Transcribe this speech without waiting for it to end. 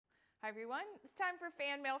Hi everyone, it's time for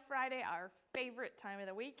Fan Mail Friday, our favorite time of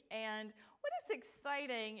the week. And what is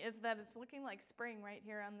exciting is that it's looking like spring right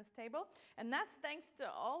here on this table. And that's thanks to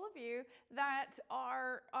all of you that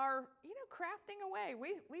are crafting away.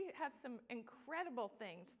 We have some incredible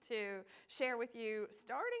things to share with you,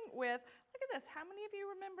 starting with, look at this, how many of you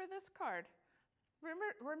remember this card?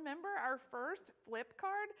 Remember our first flip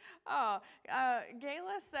card?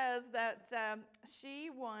 Gayla says that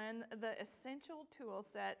she won the Essential Tool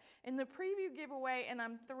Set in the preview giveaway, and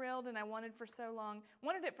I'm thrilled, and I wanted it for so long,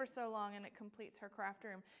 and it completes her craft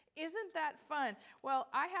room. Isn't that fun? Well,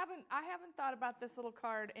 I haven't thought about this little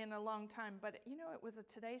card in a long time, but it was a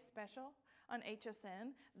Today Special on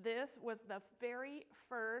HSN. This was the very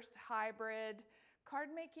first hybrid card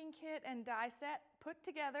making kit and die set put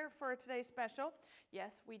together for a Today Special.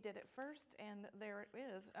 Yes, we did it first, and there it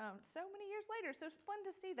is. So many years later, so it's fun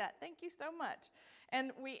to see that. Thank you so much.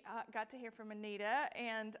 And we got to hear from Anita,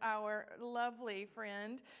 and our lovely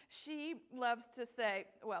friend. She loves to say,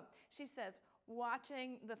 she says,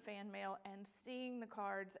 watching the fan mail and seeing the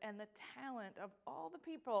cards and the talent of all the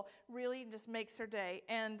people really just makes her day.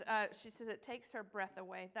 And she says it takes her breath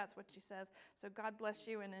away. That's what she says. So God bless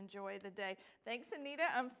you and enjoy the day. Thanks, Anita.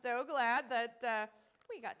 I'm so glad that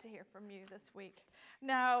we got to hear from you this week.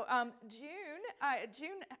 Now,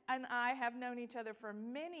 June and I have known each other for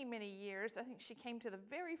many, many years. I think she came to the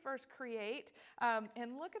very first Create.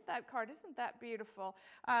 And look at that card. Isn't that beautiful?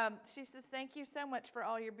 She says, thank you so much for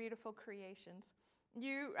all your beautiful creations.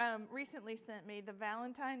 You recently sent me the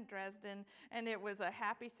Valentine Dresden, and it was a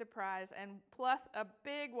happy surprise, and plus a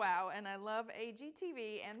big wow, and I love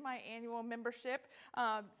AGTV and my annual membership.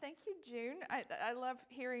 Thank you, June. I love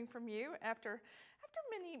hearing from you after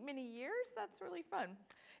many, many years. That's really fun.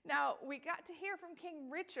 Now, we got to hear from King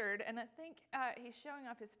Richard, and I think he's showing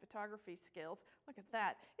off his photography skills. Look at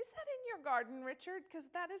that. Is that in your garden, Richard? Because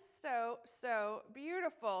that is so, so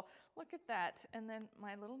beautiful. Look at that. And then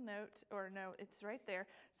my little note, or no, it's right there,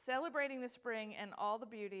 celebrating the spring and all the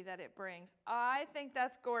beauty that it brings. I think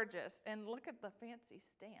that's gorgeous. And look at the fancy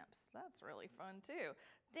stamps. That's really fun, too.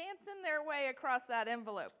 Dancing their way across that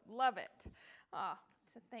envelope. Love it.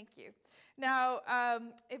 So thank you. Now,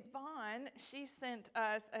 Yvonne, she sent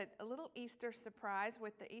us a little Easter surprise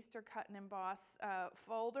with the Easter cut and emboss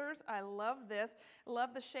folders. I love this.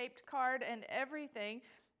 Love the shaped card and everything.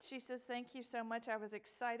 She says, thank you so much. I was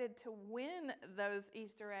excited to win those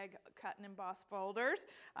Easter egg cut and emboss folders.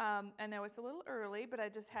 I know it's a little early, but I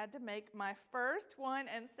just had to make my first one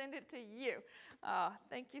and send it to you.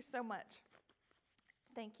 Thank you so much.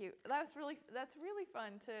 Thank you. That's really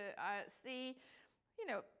fun to see,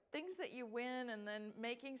 things that you win and then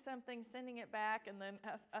making something, sending it back, and then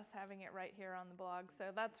us having it right here on the blog. So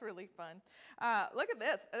that's really fun. Look at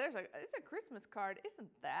this. It's a Christmas card. Isn't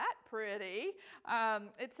that pretty?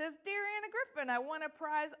 It says, Dear Anna Griffin, I won a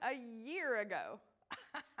prize a year ago.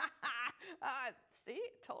 See,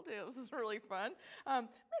 told you it was really fun.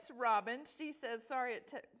 Miss Robin, she says, sorry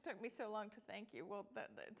it took me so long to thank you. Well,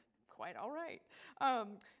 that's quite all right.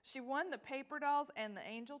 She won the paper dolls and the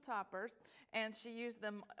angel toppers, and she used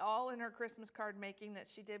them all in her Christmas card making that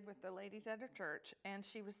she did with the ladies at her church, and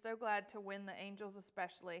she was so glad to win the angels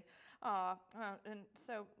especially. And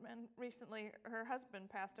recently her husband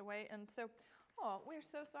passed away, and so, we're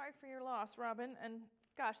so sorry for your loss, Robin, and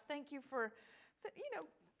gosh, thank you for,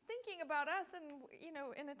 thinking about us and,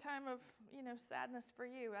 in a time of, sadness for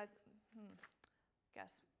you.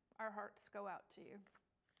 Guess our hearts go out to you.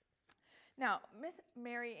 Now, Miss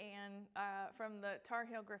Mary Ann from the Tar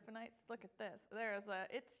Heel Griffinites, look at this.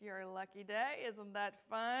 It's your lucky day. Isn't that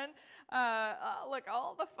fun? Look,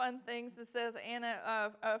 all the fun things. It says,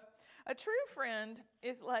 Anna, a true friend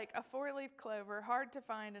is like a four-leaf clover, hard to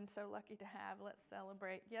find and so lucky to have. Let's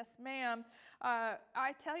celebrate. Yes, ma'am.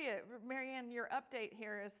 I tell you, Mary Ann, your update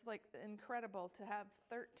here is like incredible to have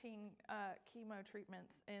 13 chemo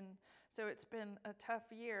treatments in. So it's been a tough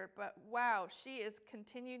year, but wow, she is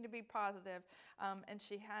continuing to be positive. And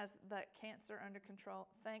she has the cancer under control.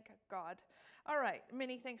 Thank God. All right.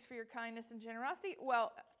 Many thanks for your kindness and generosity.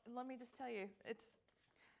 Well, let me just tell you, it's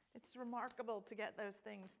remarkable to get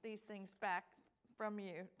these things back from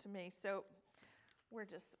you to me. So we're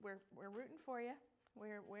rooting for you.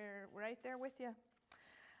 We're right there with you.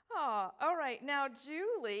 Oh, all right. Now,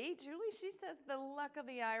 Julie, she says the luck of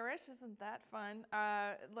the Irish. Isn't that fun?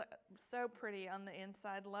 So pretty on the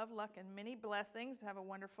inside. Love, luck, and many blessings. Have a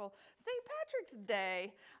wonderful St. Patrick's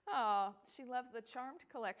Day. Oh, she loves the Charmed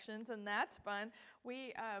collections, and that's fun.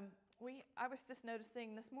 We I was just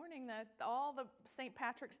noticing this morning that all the St.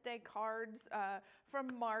 Patrick's Day cards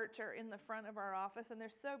from March are in the front of our office, and they're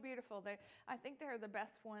so beautiful. I think they're the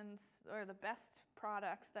best ones, or the best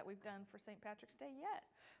products that we've done for St. Patrick's Day yet.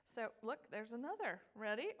 So look, there's another.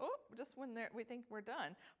 Ready? Oh, just when we think we're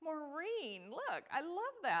done. Maureen, look, I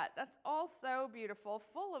love that. That's all so beautiful,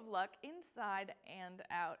 full of luck inside and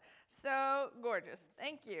out. So gorgeous.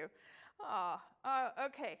 Thank you.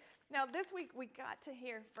 Okay. Now this week we got to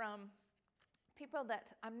hear from people that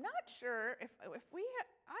I'm not sure if we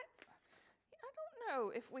I don't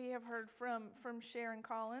know if we have heard from Sharon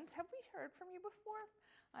Collins. Have we heard from you before?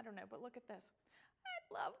 I don't know, but look at this.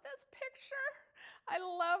 I love this picture. I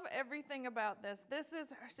love everything about this.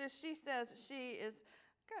 She says she is,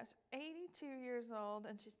 82 years old,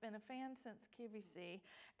 and she's been a fan since QVC.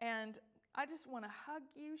 And I just want to hug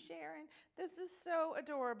you, Sharon. This is so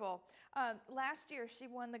adorable. Last year, she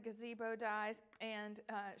won the gazebo dies, and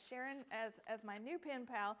Sharon, as my new pen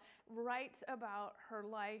pal, writes about her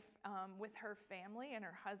life with her family and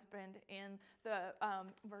her husband in the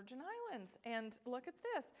Virgin Islands. And look at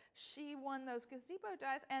this. She won those gazebo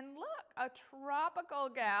dies, and look, a tropical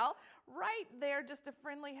gal right there, just a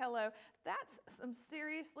friendly hello. That's some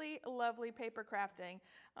seriously lovely paper crafting.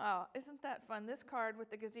 Oh, isn't that fun? This card with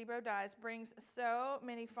the gazebo dies brings so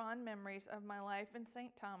many fond memories of my life in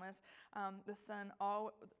St. Thomas. The sun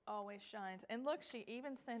always shines. And look, she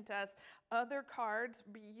even sent us other cards,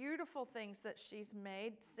 beautiful things that she's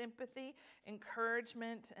made, sympathy,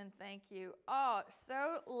 encouragement, and thank you. Oh,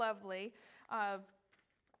 so lovely.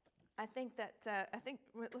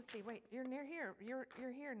 Let's see, wait, you're near here. You're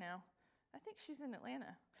here now. I think she's in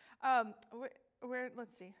Atlanta.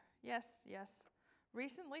 Let's see. Yes.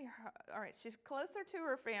 Recently, all right, she's closer to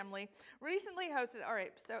her family. Recently hosted, all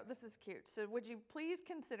right, so this is cute. So would you please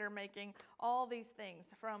consider making all these things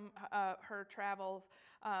from her travels,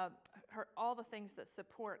 all the things that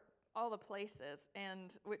support all the places,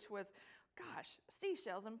 and which was,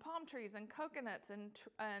 seashells and palm trees and coconuts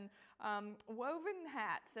and woven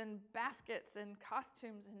hats and baskets and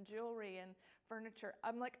costumes and jewelry and furniture.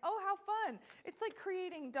 I'm like, oh, how fun. It's like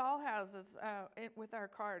creating dollhouses with our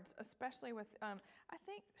cards, especially with,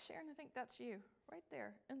 Sharon, I think that's you right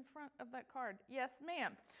there in front of that card. Yes,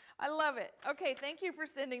 ma'am. I love it. Okay, thank you for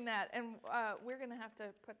sending that. And we're going to have to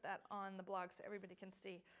put that on the blog so everybody can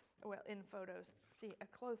see, in photos, see a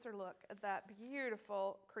closer look at that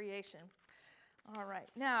beautiful creation. All right,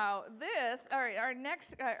 now our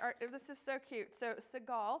next, this is so cute. So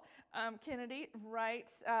Segal Kennedy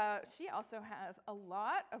writes, she also has a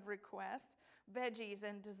lot of requests, veggies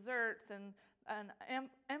and desserts and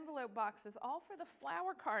envelope boxes, all for the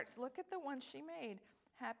flower carts. Look at the one she made.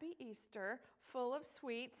 Happy Easter, full of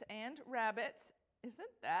sweets and rabbits. Isn't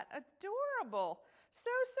that adorable? So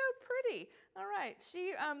pretty. All right,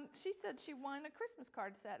 she said she won a Christmas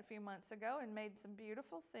card set a few months ago and made some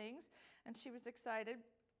beautiful things, and she was excited.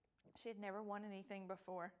 She had never won anything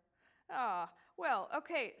before. Well,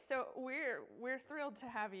 okay, so we're thrilled to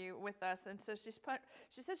have you with us, and so she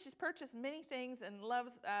says she's purchased many things and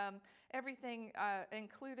loves everything,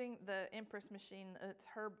 including the Empress machine.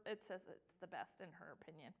 It says it's the best in her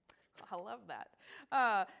opinion. I love that.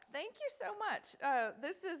 Thank you so much.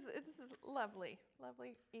 This is lovely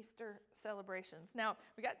Easter celebrations. Now,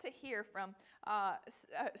 we got to hear from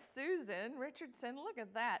Susan Richardson. Look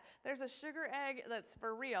at that. There's a sugar egg that's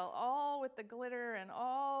for real, all with the glitter and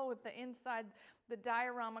all with the inside, the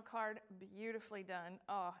diorama card, beautifully done.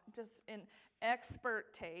 Oh, just in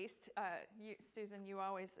expert taste. Susan, you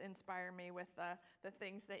always inspire me with the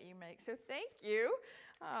things that you make. So thank you.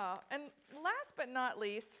 And last but not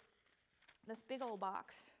least, this big old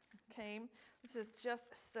box came. This is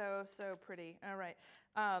just so pretty. All right,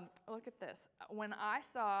 look at this. When I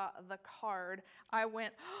saw the card, I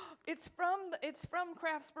went, oh, it's from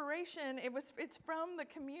Craftspiration. It's from the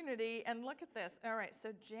community. And look at this. All right,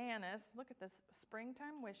 so Janice, look at this.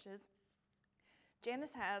 Springtime Wishes.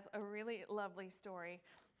 Janice has a really lovely story.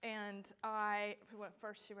 And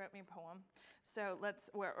first she wrote me a poem. So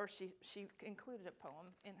she included a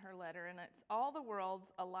poem in her letter, and it's All the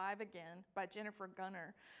World's Alive Again by Jennifer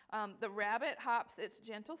Gunner. The rabbit hops its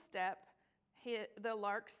gentle step, the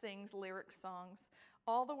lark sings lyric songs.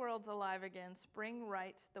 All the world's alive again, spring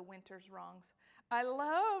rights the winter's wrongs. I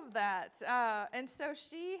love that. And so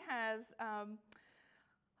she has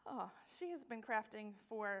been crafting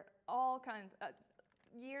for all kinds of,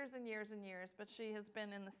 years and years and years, but she has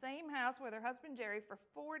been in the same house with her husband Jerry for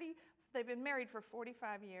 40. They've been married for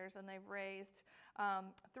 45 years, and they've raised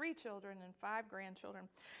 3 children and 5 grandchildren.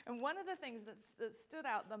 And one of the things that stood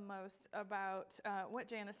out the most about what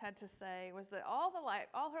Janice had to say was that all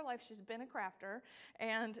her life, she's been a crafter,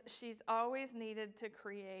 and she's always needed to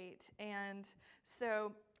create. And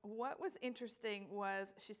so what was interesting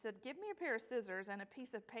was she said, "Give me a pair of scissors and a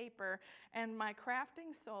piece of paper, and my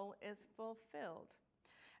crafting soul is fulfilled."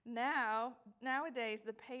 Nowadays,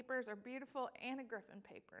 the papers are beautiful Anna Griffin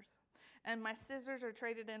papers, and my scissors are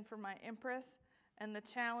traded in for my Empress, and they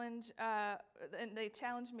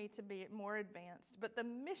challenge me to be more advanced. But the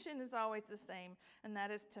mission is always the same, and that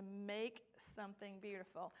is to make something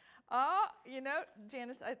beautiful. Oh,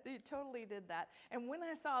 Janice, you totally did that. And when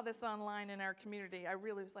I saw this online in our community, I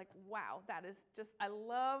really was like, wow, that is just, I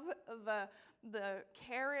love the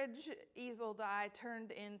carriage easel die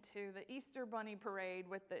turned into the Easter Bunny parade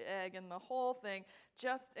with the egg and the whole thing.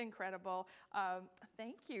 Just incredible.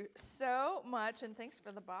 Thank you so much, and thanks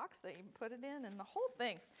for the box that you put it in and the whole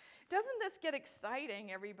thing. Doesn't this get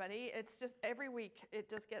exciting, everybody? It's just every week it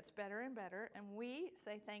just gets better and better, and we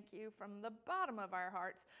say thank you from the bottom of our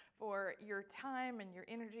hearts for your time and your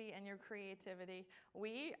energy and your creativity.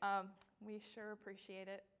 We sure appreciate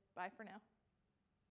it. Bye for now.